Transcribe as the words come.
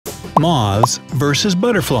Moths versus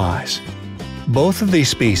butterflies. Both of these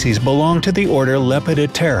species belong to the order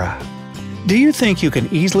Lepidoptera. Do you think you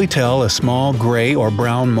can easily tell a small gray or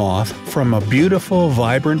brown moth from a beautiful,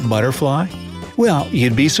 vibrant butterfly? Well,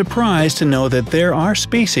 you'd be surprised to know that there are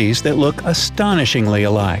species that look astonishingly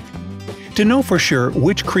alike. To know for sure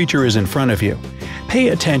which creature is in front of you, pay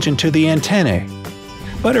attention to the antennae.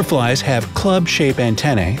 Butterflies have club-shaped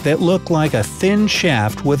antennae that look like a thin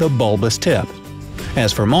shaft with a bulbous tip.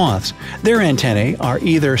 As for moths, their antennae are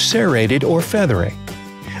either serrated or feathery.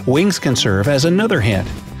 Wings can serve as another hint.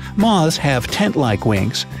 Moths have tent-like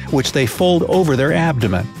wings, which they fold over their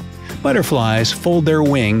abdomen. Butterflies fold their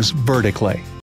wings vertically.